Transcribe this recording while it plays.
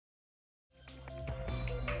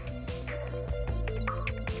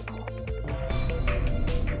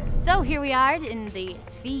So here we are in the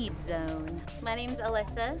feed zone. My name's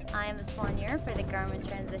Alyssa. I am the soigneur for the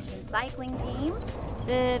Garmin-Transitions cycling team.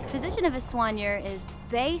 The position of a soigneur is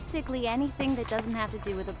basically anything that doesn't have to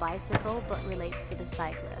do with a bicycle but relates to the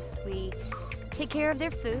cyclist. We take care of their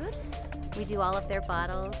food, we do all of their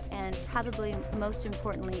bottles, and probably most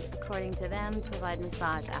importantly, according to them, provide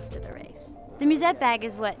massage after the race. The musette bag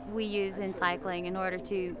is what we use in cycling in order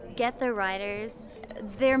to get the riders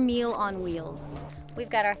their meal on wheels. We've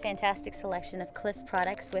got our fantastic selection of CLIF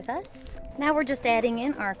products with us. Now we're just adding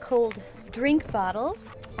in our cold drink bottles.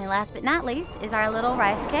 And last but not least is our little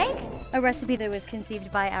rice cake, a recipe that was conceived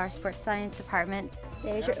by our sports science department.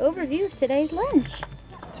 There's your overview of today's lunch.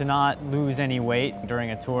 To not lose any weight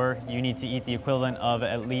during a tour, you need to eat the equivalent of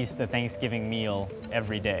at least a Thanksgiving meal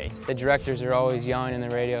every day. The directors are always yelling in the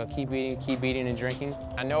radio, keep eating and drinking.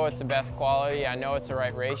 I know it's the best quality, I know it's the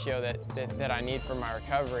right ratio that I need for my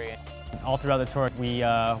recovery. All throughout the tour, we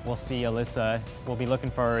will see Alyssa. We'll be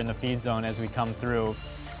looking for her in the feed zone as we come through.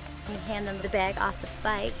 We hand them the bag off the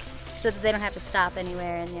bike so that they don't have to stop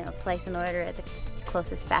anywhere and place an order at the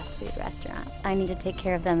closest fast food restaurant. I need to take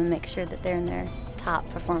care of them and make sure that they're in their top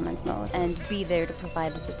performance mode and be there to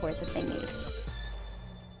provide the support that they need.